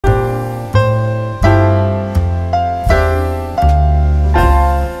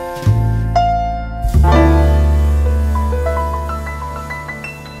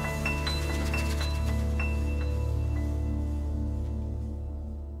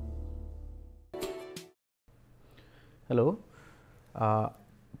Hello.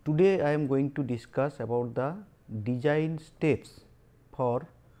 Today I am going to discuss about the design steps for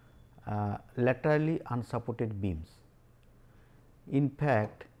laterally unsupported beams. In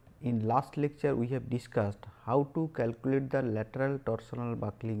fact, in last lecture we have discussed how to calculate the lateral torsional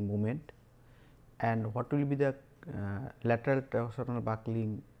buckling moment and what will be the lateral torsional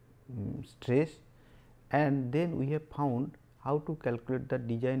buckling stress, and then we have found how to calculate the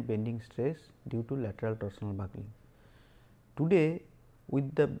design bending stress due to lateral torsional buckling. Today,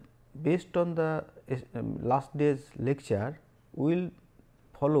 with the based on the last day's lecture, we will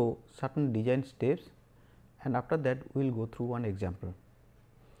follow certain design steps, and after that we will go through one example.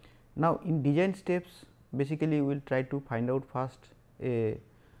 Now, in design steps, basically we will try to find out first a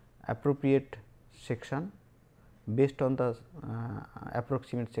appropriate section based on the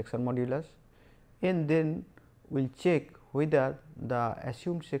approximate section modulus, and then we will check whether the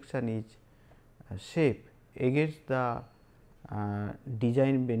assumed section is safe against the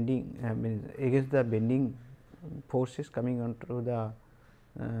design bending means against the bending forces coming onto the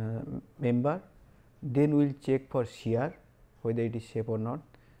member. Then we will check for shear whether it is safe or not.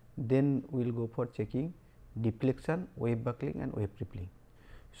 Then we will go for checking deflection, wave buckling and wave rippling.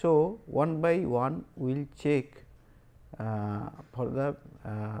 So, one by one we will check for the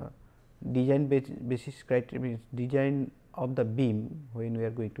design basis criteria, means design of the beam. When we are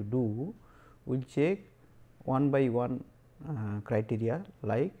going to do, we will check one by one criteria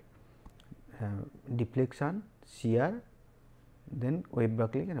like deflection, shear, then wave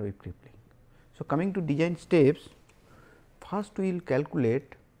buckling and wave rippling. So, coming to design steps, first we will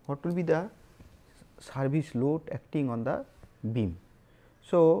calculate what will be the service load acting on the beam.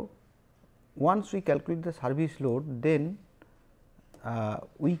 So, once we calculate the service load, then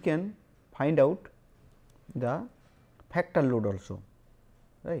we can find out the factor load also,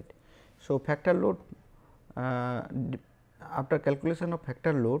 right. So, factor load, after calculation of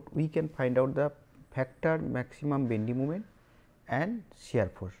factor load, we can find out the factor maximum bending moment and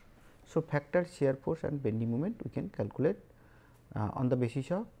shear force. So, factor, shear force and bending moment we can calculate on the basis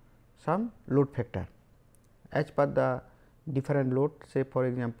of some load factor as per the different load, say for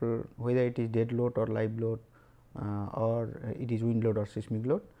example, whether it is dead load or live load or it is wind load or seismic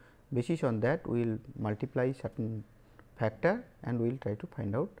load. Basis on that we will multiply certain factor and we will try to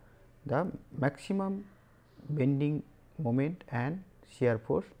find out the maximum bending moment and shear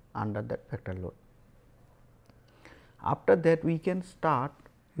force under that factor load. After that we can start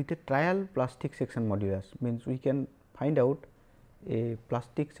with a trial plastic section modulus, means we can find out a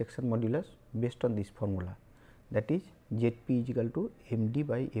plastic section modulus based on this formula, that is Z p is equal to m d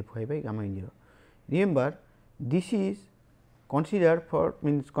by f y by gamma n 0. Remember, this is considered for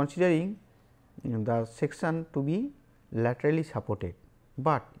means considering the section to be laterally supported,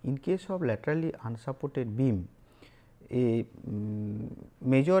 but in case of laterally unsupported beam, a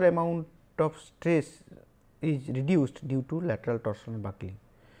major amount of stress is reduced due to lateral torsional buckling.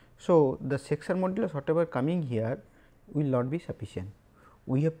 So, the section modulus whatever coming here will not be sufficient.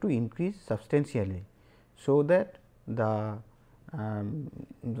 We have to increase substantially, so that the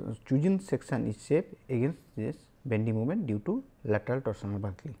chosen section is safe against this bending moment due to lateral torsional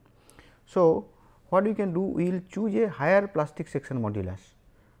buckling. So, what we can do, we will choose a higher plastic section modulus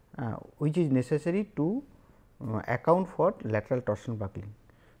which is necessary to account for lateral torsional buckling.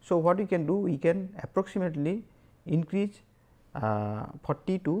 So, what we can do, we can approximately increase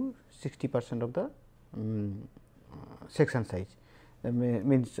 40 to 60% of the section size,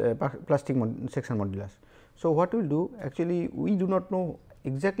 means plastic section modulus. So, what we will do, actually we do not know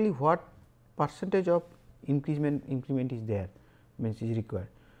exactly what percentage of increment is there, means is required.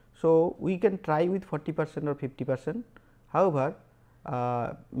 So, we can try with 40% or 50%. However,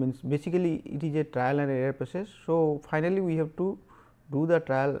 means basically it is a trial and error process. So, finally, we have to do the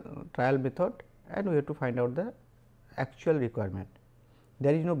trial method and we have to find out the actual requirement.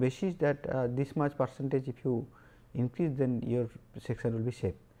 There is no basis that this much percentage if you increase, then your section will be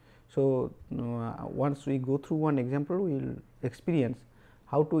safe. So, once we go through one example, we will experience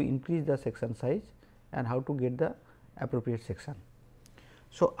how to increase the section size and how to get the appropriate section.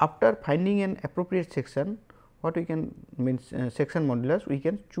 So, after finding an appropriate section, what we can means section modulus, we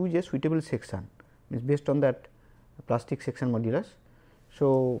can choose a suitable section, means based on that plastic section modulus.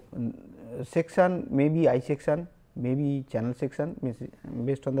 So, section may be I section, may be channel section, means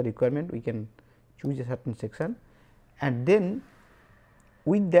based on the requirement we can choose a certain section, and then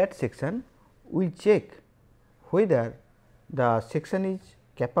with that section we will check whether the section is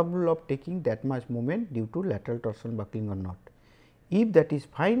capable of taking that much moment due to lateral torsional buckling or not. If that is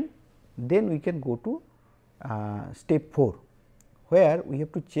fine, then we can go to step 4, where we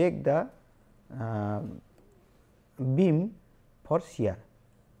have to check the beam for shear,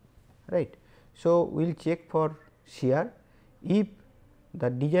 right. So, we will check for shear. If the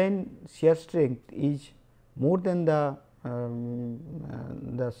design shear strength is more than the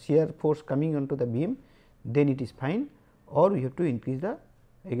shear force coming onto the beam, then it is fine, or we have to increase the,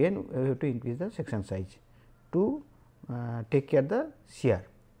 again we have to increase the section size to take care the shear.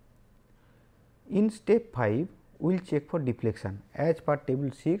 In step 5, we will check for deflection. As per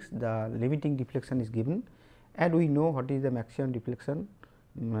table 6, the limiting deflection is given and we know what is the maximum deflection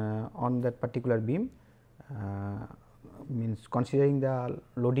on that particular beam, means considering the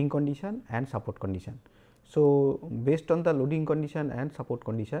loading condition and support condition. So, based on the loading condition and support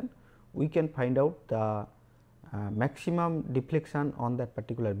condition, we can find out the maximum deflection on that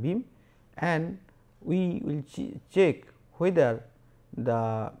particular beam, and we will check whether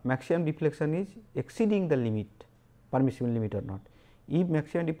the maximum deflection is exceeding the limit, permissible limit or not. If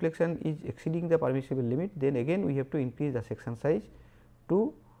maximum deflection is exceeding the permissible limit, then again we have to increase the section size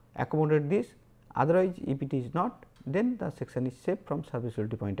to accommodate this. Otherwise, if it is not, then the section is safe from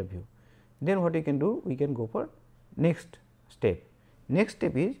serviceability point of view. Then what we can do? We can go for next step. Next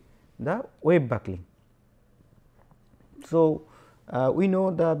step is the wave buckling. So, we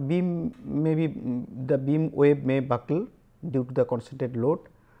know the beam wave may buckle due to the concentrated load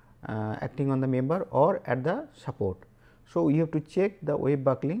acting on the member or at the support. So, we have to check the wave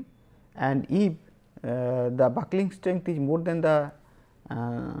buckling, and if the buckling strength is more than the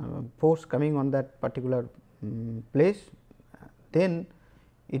force coming on that particular place, then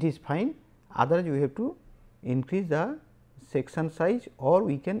it is fine. Otherwise, we have to increase the section size or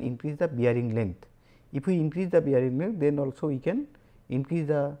we can increase the bearing length. If we increase the bearing length, then also we can increase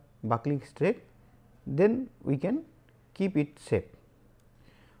the buckling strength, then we can keep it safe.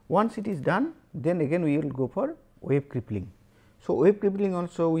 Once it is done, then again we will go for wave crippling. So, wave crippling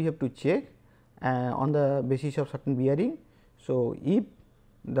also we have to check on the basis of certain bearing. So, if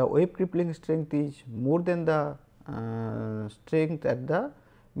the wave crippling strength is more than the strength at the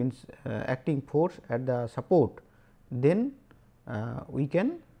means acting force at the support, then we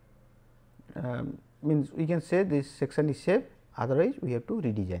can we can say this section is safe, otherwise we have to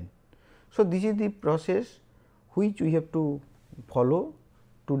redesign. So, this is the process which we have to follow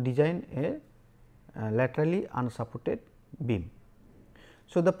to design a laterally unsupported beam.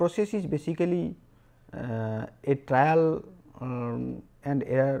 So, the process is basically a trial and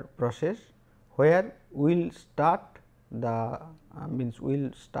error process, where we will start the we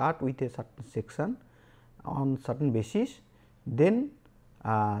will start with a certain section on certain basis, then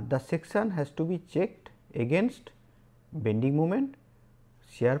the section has to be checked against bending moment,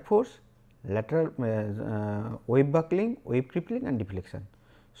 shear force, lateral wave buckling, wave crippling and deflection.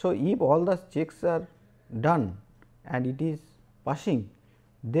 So, if all the checks are done and it is passing,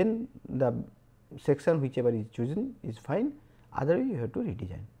 then the section whichever is chosen is fine, otherwise you have to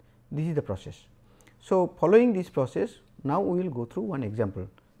redesign. This is the process. So, following this process, now we will go through one example,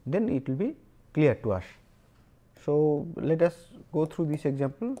 then it will be clear to us. So, let us go through this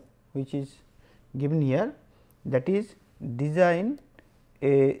example which is given here, that is design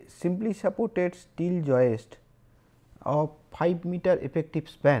a simply supported steel joist of 5 meter effective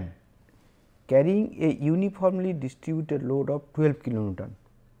span carrying a uniformly distributed load of 12 kilonewton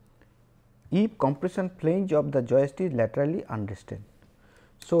if compression flange of the joist is laterally unrestrained.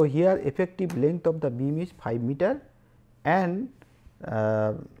 So, here effective length of the beam is 5 meter and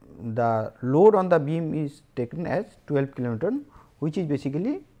the load on the beam is taken as 12 kilonewton, which is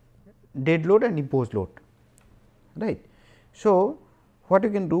basically dead load and imposed load, right. So, what we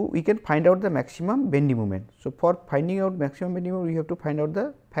can do? We can find out the maximum bending moment. So, for finding out maximum bending moment, we have to find out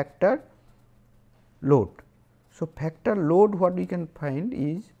the factor load. So, factor load what we can find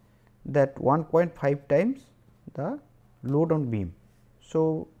is that 1.5 times the load on beam.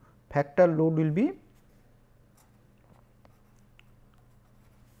 So, factor load will be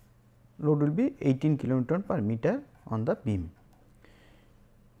 18 kilonewton per meter on the beam.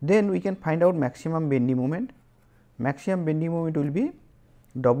 Then we can find out maximum bending moment. Maximum bending moment will be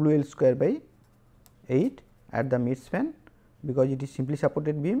WL square by 8 at the mid span, because it is simply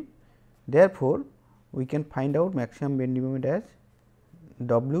supported beam. Therefore, we can find out maximum bending moment as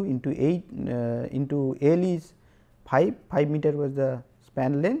W into 8 into L is 5 meter was the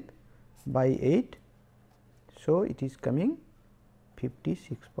span length by 8. So, it is coming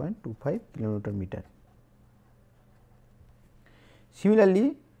 56.25 kilonewton meter.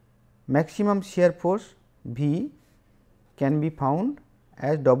 Similarly, maximum shear force V can be found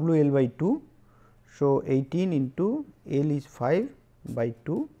as WL by 2. So, 18 into L is 5 by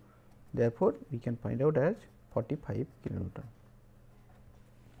 2, therefore, we can find out as 45 kilonewton.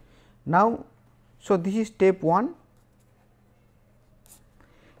 Now, so this is step 1,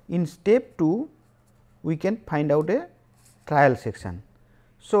 in step 2 we can find out a trial section.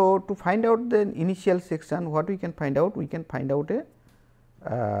 So, to find out the initial section, what we can find out? We can find out a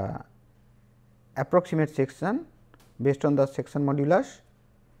approximate section based on the section modulus.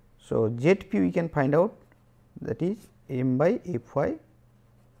 So, ZP we can find out, that is m by Fy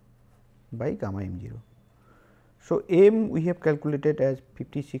by gamma m0. So, m we have calculated as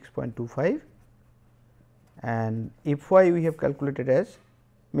 56.25 and Fy we have calculated as,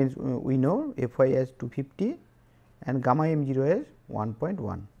 means we know Fy as 250 and gamma m0 as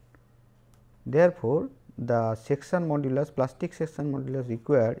 1.1. Therefore, the section modulus, plastic section modulus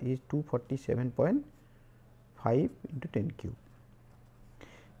required is 247.5 into 10 cube.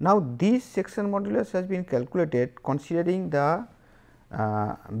 Now, this section modulus has been calculated considering the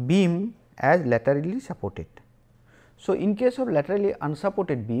beam as laterally supported. So, in case of laterally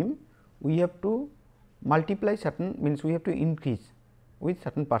unsupported beam, we have to multiply certain, means we have to increase with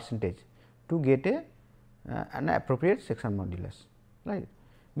certain percentage to get an appropriate section modulus, right.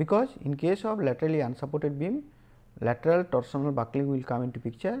 Because in case of laterally unsupported beam, lateral torsional buckling will come into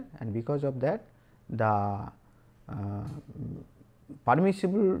picture, and because of that the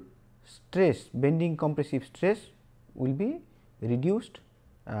permissible stress, bending compressive stress will be reduced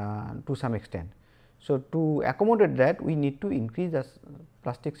to some extent. So, to accommodate that we need to increase the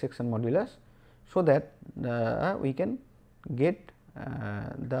plastic section modulus, so that we can get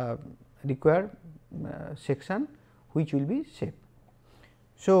the required section which will be safe.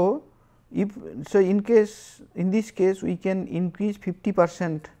 So, if so in this case we can increase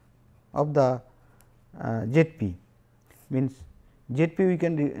 50% of the ZP, means ZP we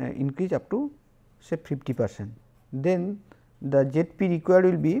can increase up to say 50%, then the ZP required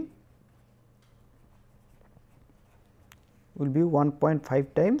will be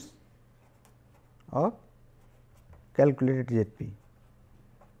 1.5 times of calculated ZP.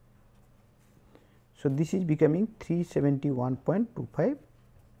 So, this is becoming 371.25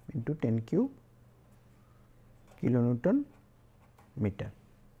 into 10 cube kilonewton meter,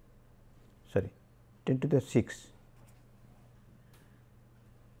 sorry 10 to the 6,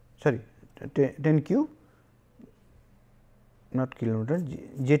 sorry 10 cube, not kilonewton,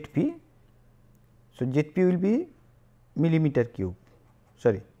 ZP. So, ZP will be millimeter cube,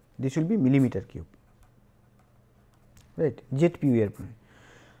 sorry this will be millimeter cube, right, ZP we are putting.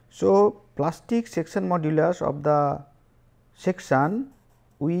 So, plastic section modulus of the section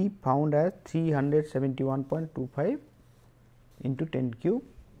we found as 371.25 into 10 cube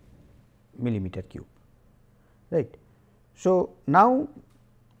millimeter cube, right. So, now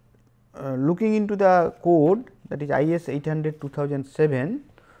looking into the code, that is IS 800/2007,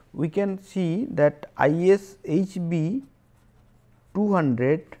 we can see that IS HB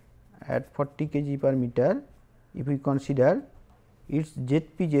 200 at 40 kg per meter, if we consider its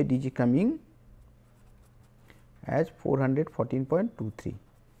ZPZ is coming as 414.23,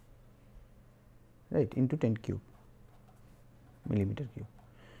 right, into 10 cube millimeter cube.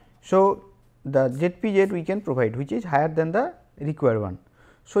 So, the ZPZ we can provide, which is higher than the required one.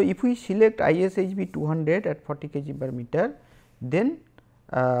 So, if we select ISHB 200 at 40 kg per meter, then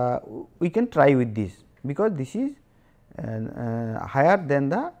we can try with this, because this is higher than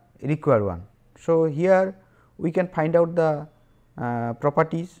the required one. So, here we can find out the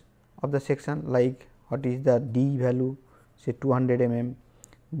properties of the section, like what is the D value, say 200 mm,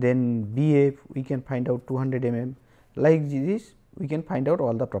 then BF we can find out 200 mm, like this we can find out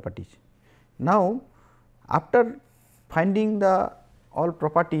all the properties. Now, after finding the all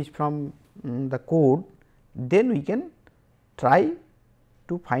properties from the code, then we can try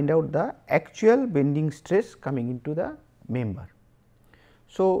to find out the actual bending stress coming into the member.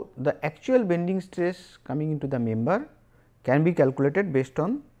 So, the actual bending stress coming into the member can be calculated based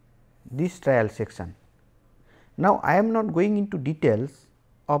on this trial section. Now, I am not going into details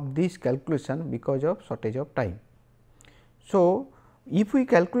of this calculation because of shortage of time. So, if we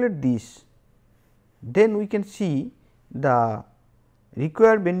calculate this, then we can see the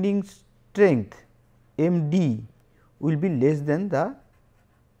required bending strength M d will be less than the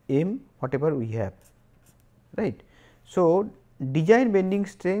M whatever we have, right. So, design bending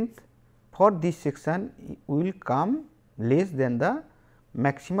strength for this section will come less than the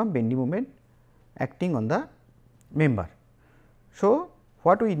maximum bending moment acting on the member. So,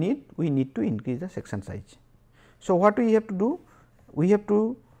 what we need? We need to increase the section size. So, what we have to do? We have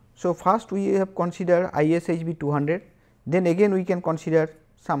to, so first we have considered ISHB 200, then again we can consider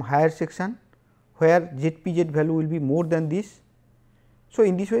some higher section where ZPZ value will be more than this. So,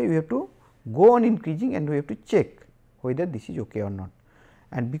 in this way we have to go on increasing and we have to check whether this is okay or not.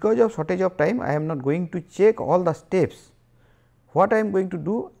 And because of shortage of time, I am not going to check all the steps what I am going to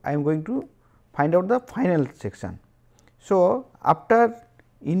do? I am going to find out the final section. So, after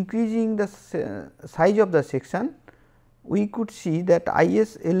increasing the size of the section, we could see that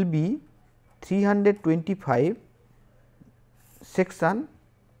ISLB 325 section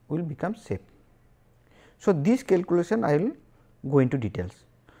will become safe. So, this calculation I will go into details.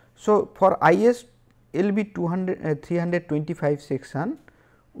 So, for ISLB 325 section,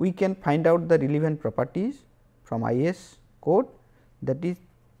 we can find out the relevant properties from IS code, that is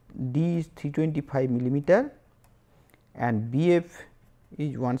D is 325 millimeter and BF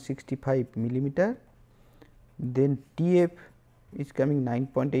is 165 millimeter, then TF is coming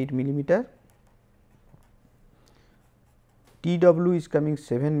 9.8 millimeter, TW is coming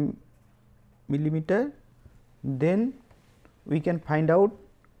 7 millimeter, then we can find out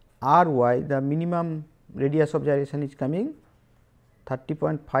RY, the minimum radius of gyration is coming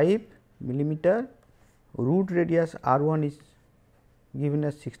 30.5 millimeter, root radius R1 is given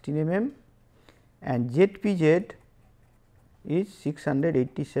as 16 mm and ZPZ is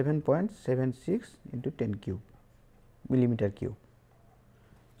 687.76 into 10 cube millimeter cube.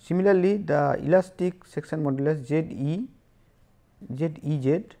 Similarly, the elastic section modulus ZEZ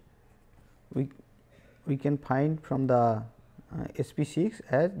we can find from the SP6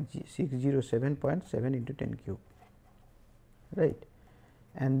 as 607.7 into 10 cube, right,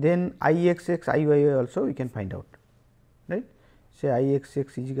 and then IXX IYY also we can find out, right. Say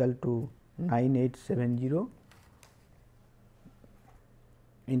IXX is equal to 9870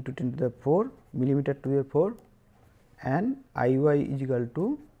 into 10 to the 4 millimeter to the 4 and IY is equal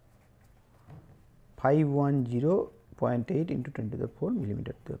to 510.8 into 10 to the 4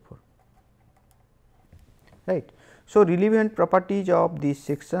 millimeter to the 4, right. So, relevant properties of these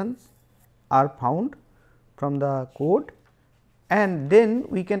sections are found from the code, and then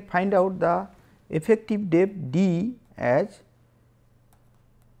we can find out the effective depth D as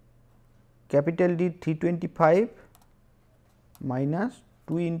capital D 325 minus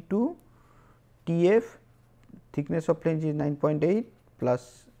 2 into TF, thickness of flange is 9.8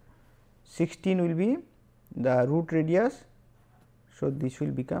 plus 16 will be the root radius. So, this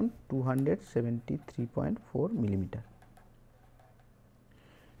will become 273.4 millimeter.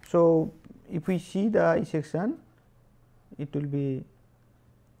 So, if we see the I section, it will be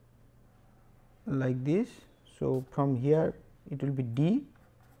like this. So, from here it will be D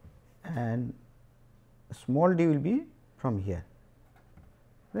and small d will be from here,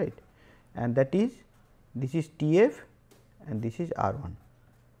 right, and that is this is TF and this is R1,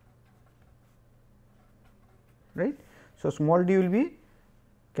 right. So, small d will be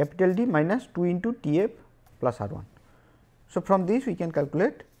capital D minus 2 into TF plus R1. So, from this we can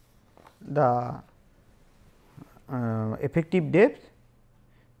calculate the effective depth,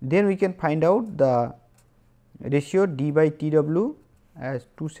 then we can find out the ratio D by TW as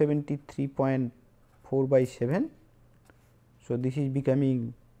 273.4 by 7. So, this is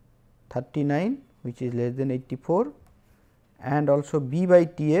becoming 39, which is less than 84, and also B by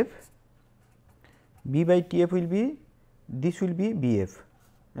TF will be, this will be BF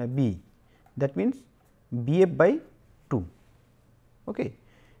B, that means BF by 2. Okay.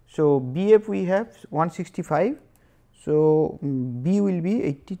 So, BF we have 165. So, B will be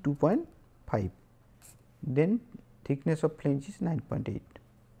 82.5, then thickness of flange is 9.8,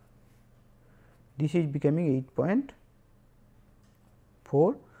 this is becoming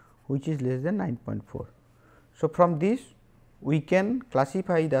 8.4, which is less than 9.4. So, from this we can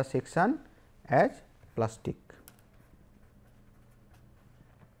classify the section as plastic.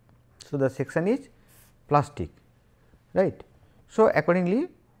 So, the section is plastic, right. So, accordingly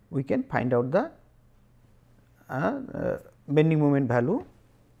we can find out the bending moment value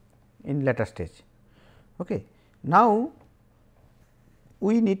in later stage. Okay. Now,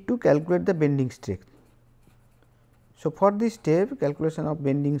 we need to calculate the bending strength. So, for this step calculation of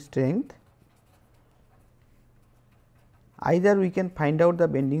bending strength, either we can find out the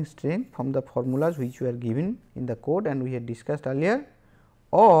bending strength from the formulas which were given in the code and we had discussed earlier,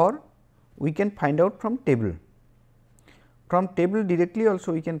 or we can find out from table. From table directly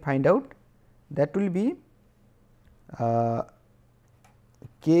also we can find out, that will be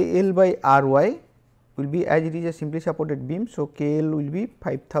KL by RY will be, as it is a simply supported beam. So, KL will be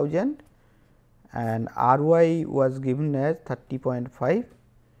 5000 and RY was given as 30.5.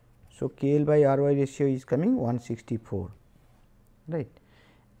 So, KL by RY ratio is coming 164, right,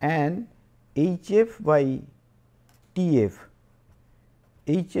 and HF by TF,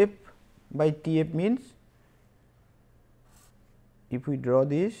 HF by TF means, if we draw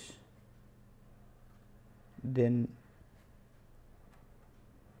this, then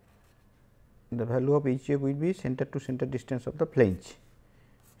the value of HF will be center to center distance of the flange.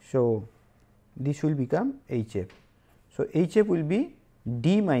 So, this will become HF. So, HF will be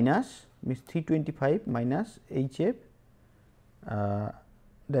D minus means 325 minus HF,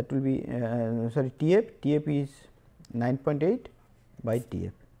 that will be sorry TF, TF is 9.8 by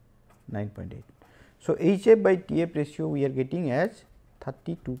TF 9.8. So, HF by TF ratio we are getting as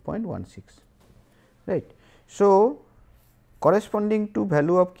 32.16, right. So, corresponding to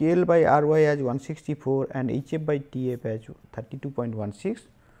value of KL by RY as 164 and HF by TF as 32.16,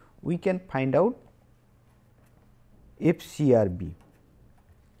 we can find out FCRB.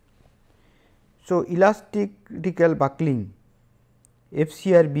 So, elastic critical buckling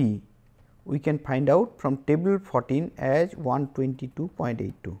FCRB we can find out from table 14 as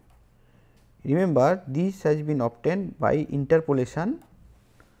 122.82. Remember, this has been obtained by interpolation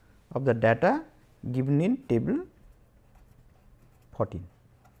of the data given in table 14,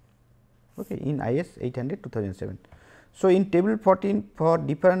 okay, in IS 800 2007. So, in table 14 for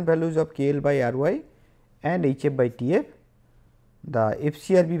different values of KL by RY and HF by TF, the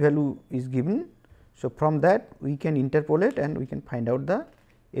FCRB value is given. So, from that we can interpolate and we can find out the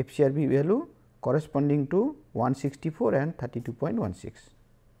FCRB value corresponding to 164 and 32.16.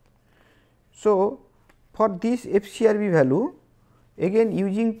 So, for this FCRB value, again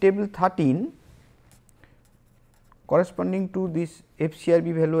using table 13 corresponding to this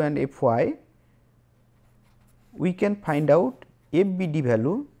FCRB value and Fy, we can find out FBD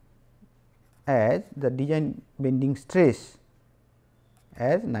value as the design bending stress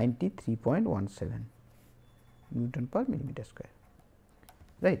as 93.17 Newton per millimeter square,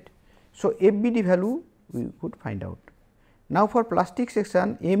 right. So, FBD value we could find out. Now, for plastic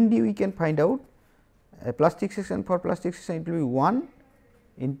section MD we can find out plastic section, for plastic section it will be 1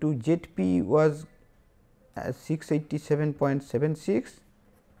 into ZP was 687.76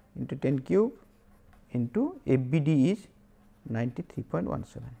 into 10 cube into FBD is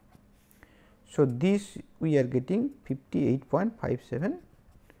 93.17. So, this we are getting 58.57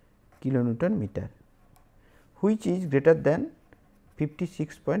 kilonewton meter, which is greater than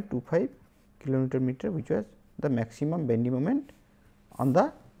 56.25 kilonewton meter, which was the maximum bending moment on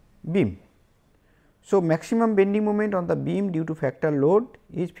the beam. So, maximum bending moment on the beam due to factor load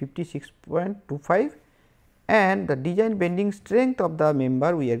is 56.25 and the design bending strength of the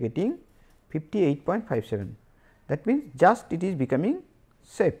member we are getting 58.57. That means, just it is becoming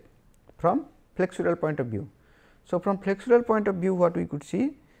safe from flexural point of view. So, from flexural point of view, what we could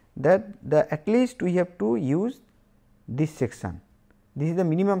see that at least we have to use this section. This is the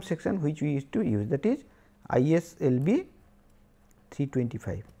minimum section which we used to use, that is ISLB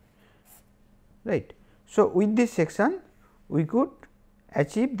 325, right. So, with this section we could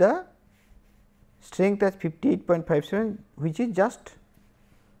achieve the strength as 58.57, which is just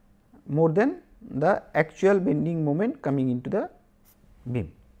more than the actual bending moment coming into the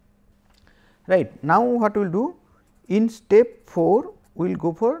beam, right. Now, what we will do in step 4 we will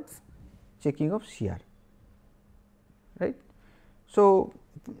go for checking of shear, right. So,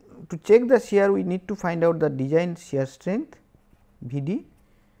 to check the shear we need to find out the design shear strength VD,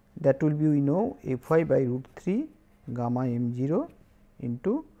 that will be we know Fy by root 3 gamma m0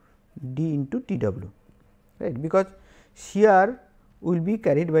 into d into Tw, right, because shear will be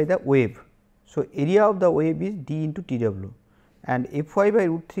carried by the wave. So, area of the wave is d into Tw and Fy by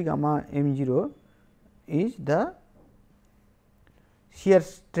root 3 gamma m0 is the shear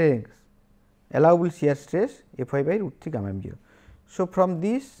strength, allowable shear stress Fy by root 3 gamma m0. So, from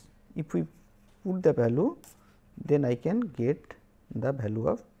this if we put the value, then I can get the value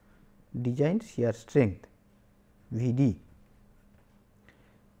of design shear strength Vd.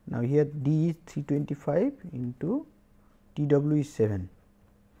 Now, here d is 325 into Tw is 7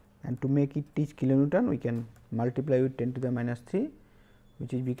 and to make it is kilonewton we can multiply with 10 to the minus 3,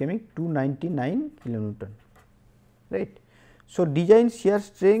 which is becoming 299 kilonewton, right. So, design shear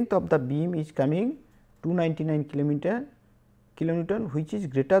strength of the beam is coming 299 kilonewton, which is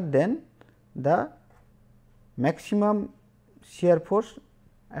greater than the maximum shear force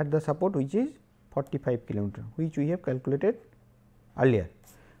at the support, which is 45 kilonewton, which we have calculated earlier.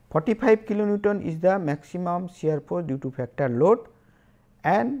 45 kilonewton is the maximum shear force due to factor load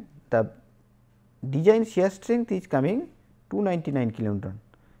and the design shear strength is coming 299 kilonewton.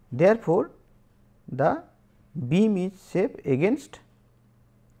 Therefore, the beam is safe against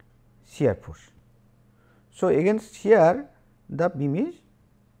shear force. So, against shear the beam is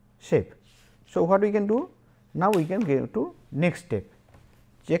safe. So, what we can do? Now, we can go to next step,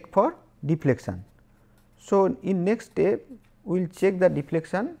 check for deflection. So, in next step we will check the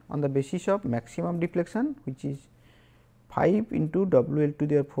deflection on the basis of maximum deflection, which is 5 into WL to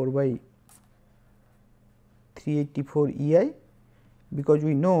the 4 by 384 EI, because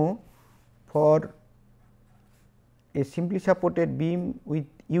we know for a simply supported beam with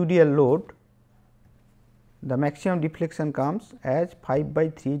UDL load, the maximum deflection comes as 5 by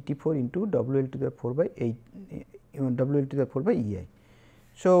 384 into WL to the 4 by 8 WL to the 4 by EI.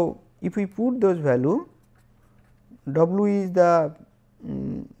 So, if we put those value, W is the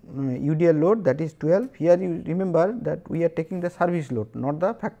UDL load, that is 12. Here you remember that we are taking the service load, not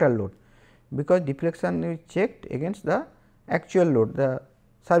the factor load, because deflection is checked against the actual load, the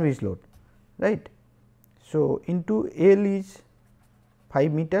service load, right. So, into L is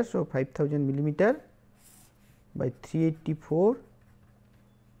 5 meter. So, 5000 millimeter by 384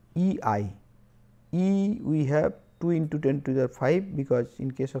 EI. E we have 2 into 10 to the 5, because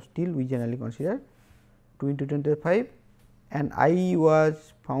in case of steel we generally consider 2 into 10 to the 5, and I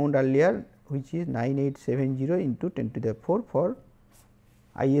was found earlier, which is 9870 into 10 to the 4 for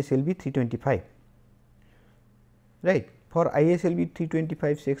ISLB 325, right. For ISLB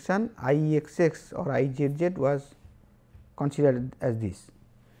 325 section, IXX or IZZ was considered as this.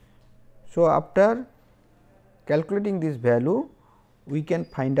 So, after calculating this value, we can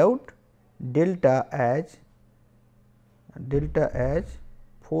find out delta as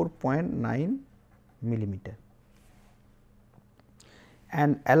 4.9 millimeter,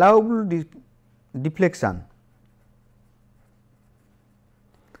 and allowable deflection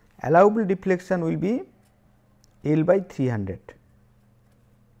will be L by 300.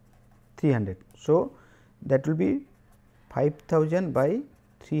 So, that will be 5000 by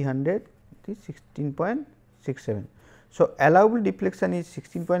 300 is 16.67. So, allowable deflection is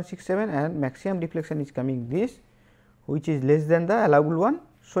 16.67 and maximum deflection is coming this, which is less than the allowable one.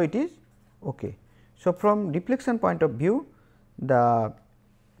 So, it is okay. So, from deflection point of view, the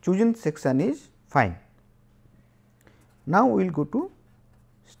chosen section is fine. Now, we will go to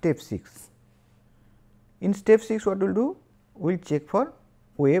step 6. In step 6, what we will do? We will check for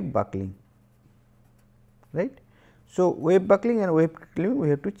wave buckling, right. So, wave buckling and wave crinkling we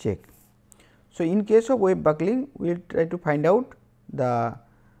have to check. So, in case of wave buckling, we will try to find out the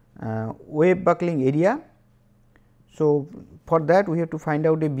wave buckling area. So, for that we have to find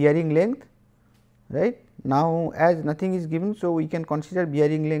out a bearing length, right. Now, as nothing is given, so we can consider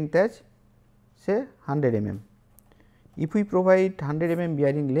bearing length as say 100 mm. If we provide 100 mm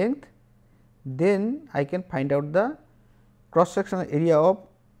bearing length, then I can find out the cross sectional area of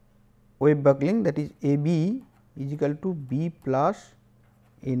wave buckling, that is AB is equal to B plus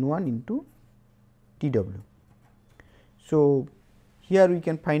N1 into TW. So, here we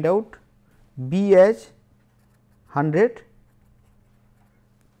can find out B as 100,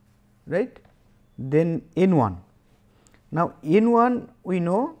 right, then N1. Now, N1 we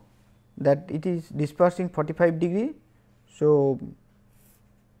know that it is dispersing 45 degree. So,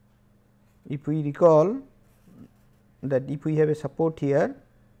 if we recall that if we have a support here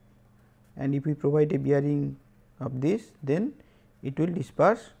and if we provide a bearing of this, then it will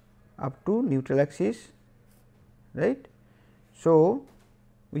disperse up to neutral axis, right. So,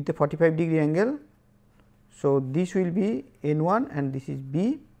 with a 45 degree angle. So, this will be N1 and this is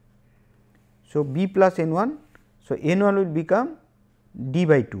B. So, B plus N1. So, N1 will become D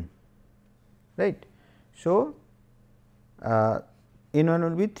by 2, right. So, N1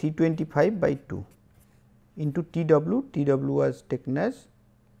 will be 325 by 2 into TW, TW was taken as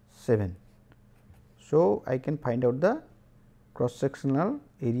 7. So, I can find out the cross sectional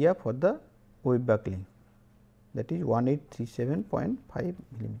area for the wave buckling, that is 1837.5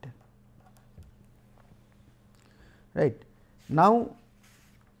 millimeter, right. Now,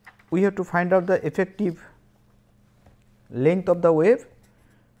 we have to find out the effective length of the wave.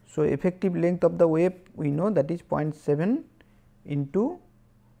 So, effective length of the wave we know, that is 0.7 into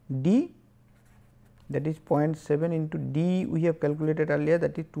D, that is 0.7 into D we have calculated earlier,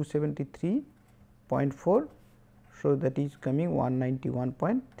 that is 273.4. So, that is coming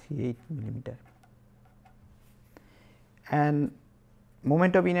 191.38 millimeter, and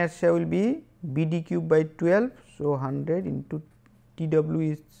moment of inertia will be B D cube by 12. So, 100 into TW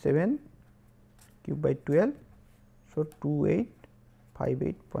is 7 cube by 12. So,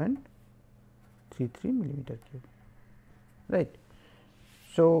 2858.33 millimeter cube, right.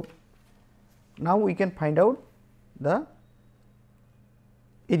 So, now we can find out the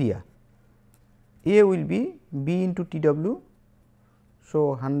area. A will be B into TW. So,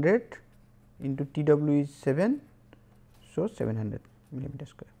 100 into TW is 7. So, 700 millimeter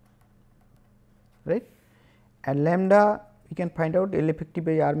square, right, and lambda we can find out L effective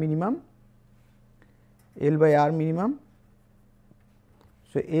by R minimum, L by R minimum.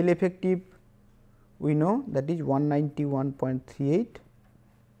 So, L effective we know, that is 191.38,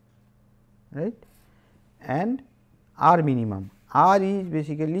 right, and R minimum. R is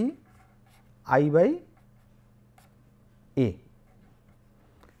basically I by A.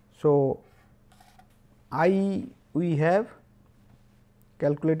 So, I we have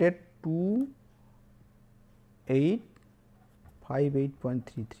calculated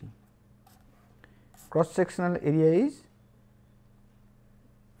 2858.33. Cross sectional area is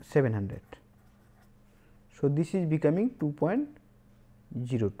 700. So, this is becoming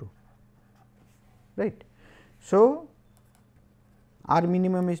 2.02, right. So, R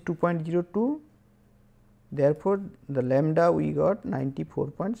minimum is 2.02, therefore, the lambda we got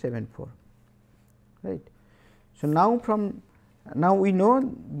 94.74, right. So, now we know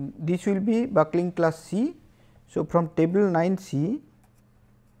this will be buckling class C. So, from table 9 C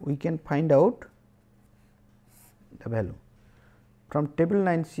we can find out the value. From table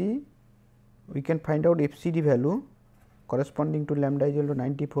 9 C we can find out FCD value corresponding to lambda is equal to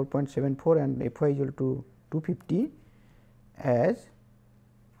 94.74 and Fy is equal to 250 as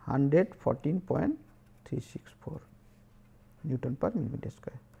 114.364 Newton per millimeter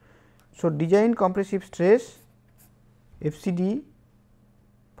square. So, design compressive stress FCD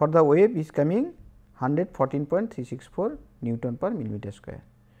for the wave is coming 114.364 Newton per millimeter square.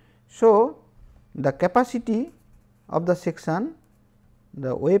 So, the capacity of the section,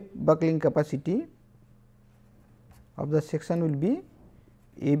 the wave buckling capacity of the section will be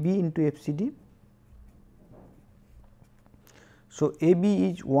AB into FCD. So,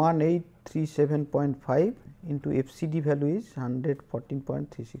 AB is 1837.5 into FCD value is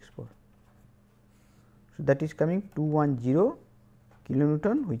 114.364. So, that is coming 210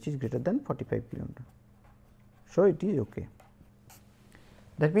 kilonewton, which is greater than 45 kilonewton. So, it is okay.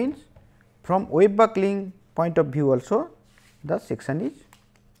 That means, from wave buckling point of view also the section is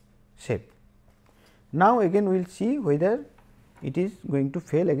safe. Now, again we will see whether it is going to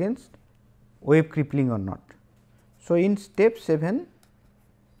fail against wave crippling or not. So, in step 7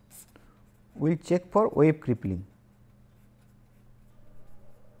 we will check for wave crippling.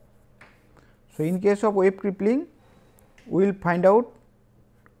 So, in case of wave crippling we will find out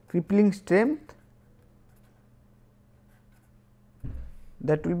crippling strength,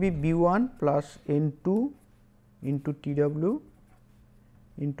 that will be B1 plus N2 into Tw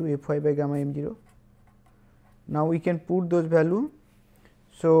into Fy by gamma m0. Now, we can put those value.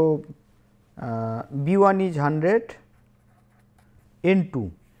 So, B1 is 100,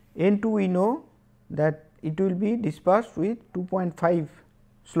 N2 we know that it will be dispersed with 2.5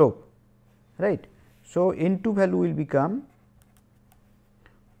 slope, right. So, N2 value will become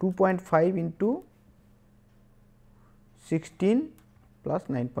 2.5 into 16 plus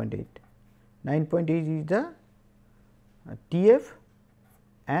 9.8. 9.8 is the TF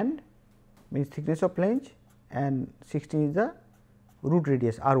and means thickness of flange, and 16 is the root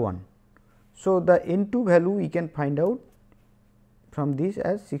radius R1. So, the N2 value we can find out from this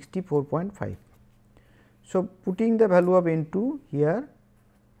as 64.5. So, putting the value of N2 here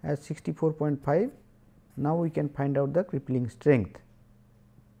as 64.5, now we can find out the crippling strength,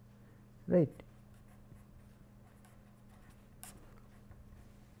 right.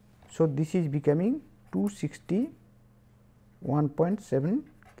 So, this is becoming 261.7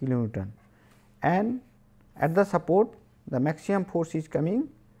 kilonewton, and at the support the maximum force is coming,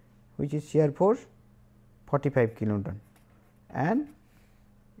 which is shear force 45 kilonewton, and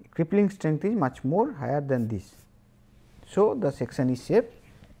crippling strength is much more higher than this. So, the section is safe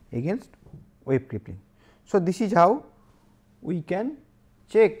against wave crippling. So, this is how we can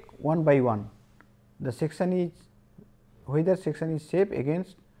check one by one the section is whether section is safe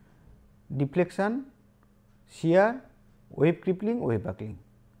against deflection, shear, wave crippling, wave buckling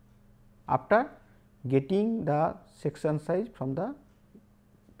after getting the section size from the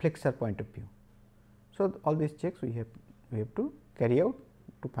flexure point of view. So, all these checks we have to carry out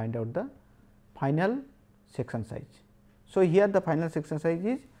to find out the final section size. So, here the final section size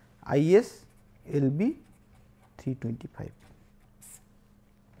is IS LB 325,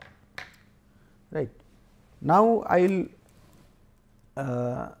 right. Now, I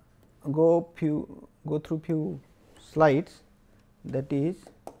will go through few slides, that is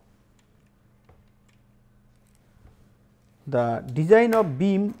the design of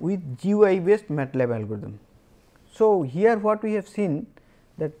beam with GUI based MATLAB algorithm. So, here what we have seen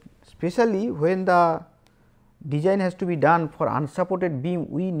that especially when the design has to be done for unsupported beam,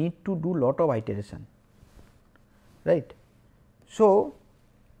 we need to do lot of iteration, right. So,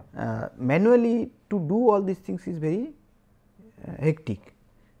 manually to do all these things is very hectic.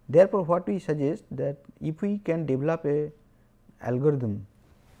 Therefore, what we suggest that if we can develop a algorithm,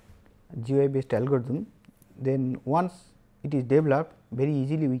 GUI based algorithm, then once it is developed very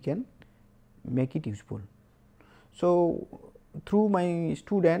easily we can make it useful. So, through my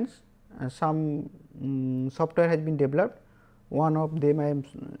students some software has been developed. One of them I am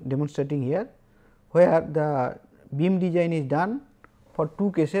demonstrating here, where the beam design is done for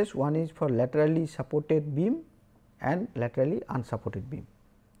two cases. One is for laterally supported beam and laterally unsupported beam,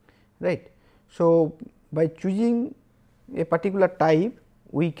 right. So, by choosing a particular type,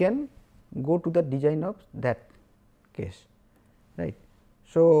 we can go to the design of that case, right.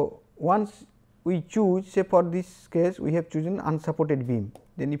 So, once we choose, say for this case we have chosen unsupported beam,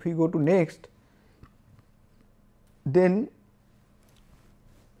 then if we go to next, then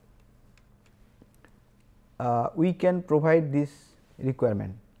we can provide this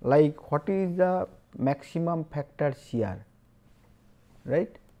requirement, like what is the maximum factor shear,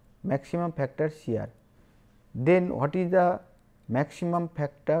 right, maximum factor shear, then what is the maximum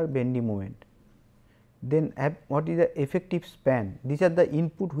factor bending moment, then what is the effective span. These are the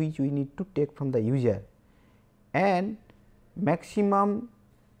input which we need to take from the user, and maximum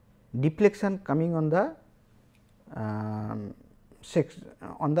deflection coming on the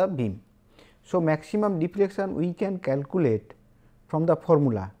on the beam. So, maximum deflection we can calculate from the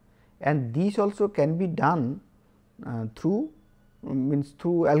formula, and this also can be done through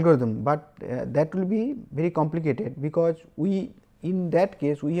algorithm, but that will be very complicated, because we in that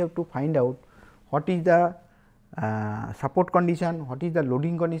case we have to find out what is the support condition, what is the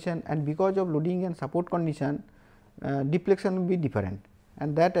loading condition, and because of loading and support condition deflection will be different,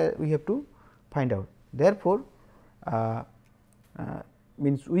 and that we have to find out. Therefore,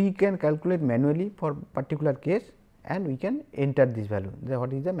 means we can calculate manually for particular case, and we can enter this value,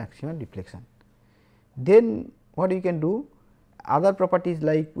 what is the maximum deflection. Then what we can do, other properties,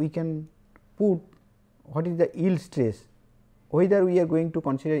 like we can put what is the yield stress, whether we are going to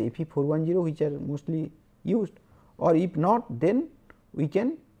consider Fe 410, which are mostly used, or if not, then we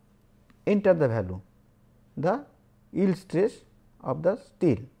can enter the value, the yield stress of the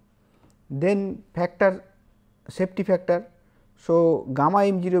steel. Then factor, safety factor. So, gamma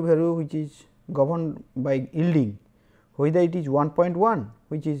m0 value, which is governed by yielding, whether it is 1.1,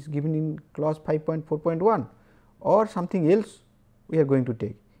 which is given in clause 5.4.1, or something else we are going to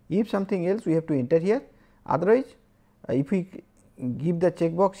take. If something else, we have to enter here, otherwise if we give the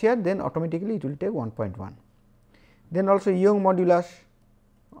check box here, then automatically it will take 1.1. Then also Young modulus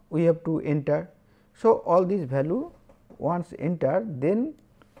we have to enter. So, all these value once entered, then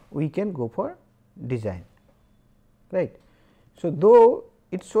we can go for design, right. So, though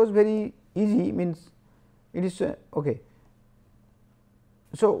it shows very easy, means it is okay.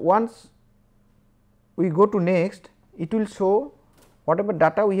 So, once we go to next, it will show whatever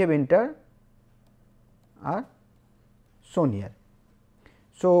data we have entered are shown here.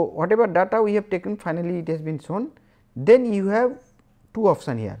 So, whatever data we have taken, finally it has been shown. Then you have two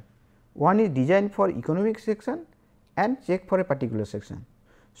options here, one is design for economic section and check for a particular section.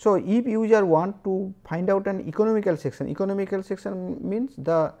 So, if user want to find out an economical section means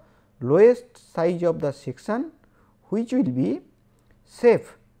the lowest size of the section which will be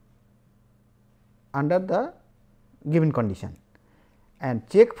safe under the given condition, and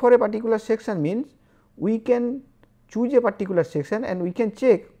check for a particular section means we can choose a particular section and we can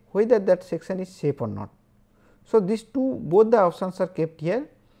check whether that section is safe or not. So, these two, both the options are kept here.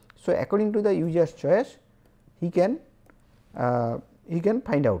 So, according to the user's choice, he can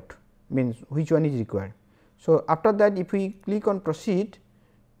find out, means which one is required. So, after that if we click on proceed,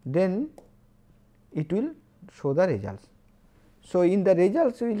 then it will show the results. So, in the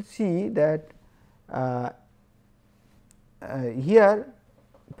results we will see that here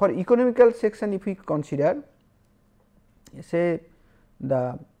for economical section, if we consider, say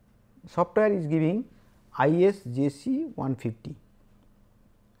the software is giving ISJC 150,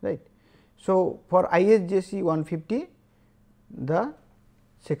 right. So, for ISJC 150 the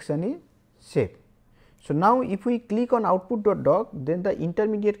section is safe. So, now if we click on output.doc, then the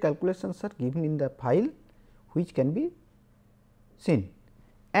intermediate calculations are given in the file which can be seen,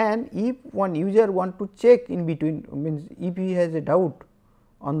 and if one user want to check in between, means if he has a doubt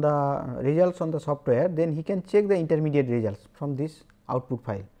on the results on the software, then he can check the intermediate results from this output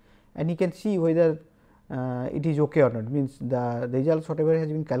file, and he can see whether it is okay or not, means the results whatever has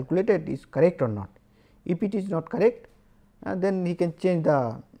been calculated is correct or not. If it is not correct, then he can change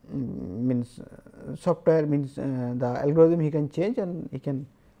the means software, means the algorithm he can change and he can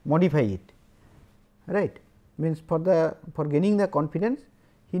modify it, right. Means for gaining the confidence,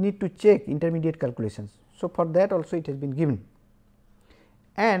 he need to check intermediate calculations. So, for that also it has been given,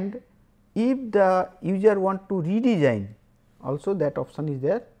 and if the user want to redesign, also that option is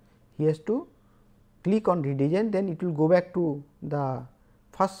there. He has to click on redesign, then it will go back to the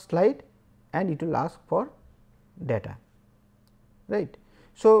first slide and it will ask for data, right.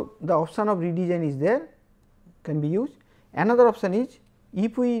 So, the option of redesign is there, can be used. Another option is,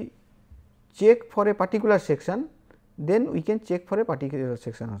 if we check for a particular section, then we can check for a particular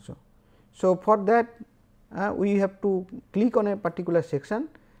section also. So, for that we have to click on a particular section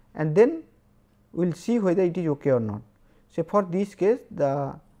and then we will see whether it is okay or not. So, for this case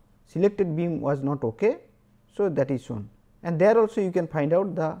the selected beam was not okay. So, that is shown, and there also you can find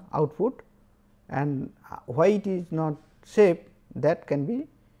out the output, and why it is not safe, that can be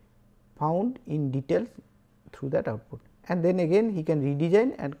found in details through that output, and then again he can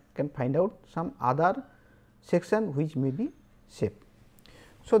redesign and can find out some other section which may be safe.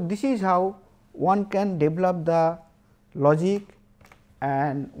 So, this is how one can develop the logic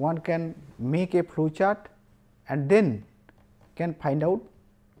and one can make a flow chart and then can find out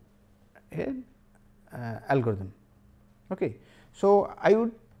a algorithm. Okay. So, I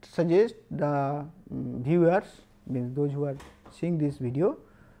would suggest the viewers, means those who are seeing this video,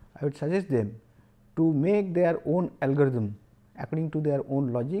 I would suggest them to make their own algorithm according to their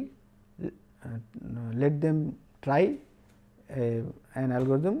own logic. Let them try an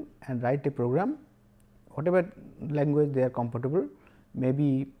algorithm and write a program, whatever language they are comfortable,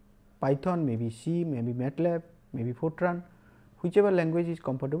 maybe Python, maybe C, maybe MATLAB, maybe Fortran, whichever language is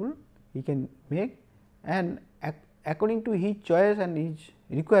comfortable he can make, and according to his choice and his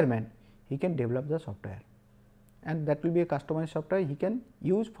requirement he can develop the software, and that will be a customized software he can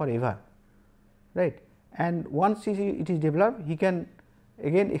use forever, right. And once it is developed, he can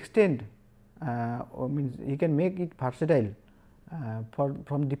again extend or means he can make it versatile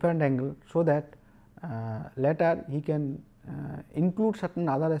from different angle, so that later he can include certain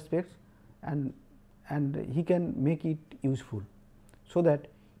other aspects and he can make it useful, so that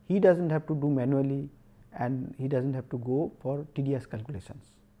he does not have to do manually and he does not have to go for tedious calculations,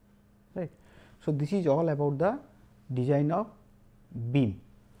 right. So, this is all about the design of beam.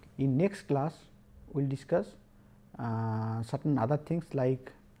 In next class we will discuss certain other things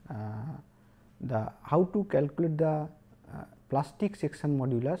like the how to calculate the plastic section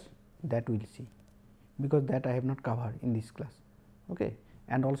modulus, that we will see, because that I have not covered in this class. Okay.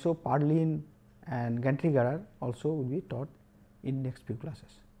 And also Perlin and Gantry-Garer also will be taught in next few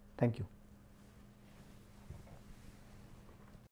classes. Thank you.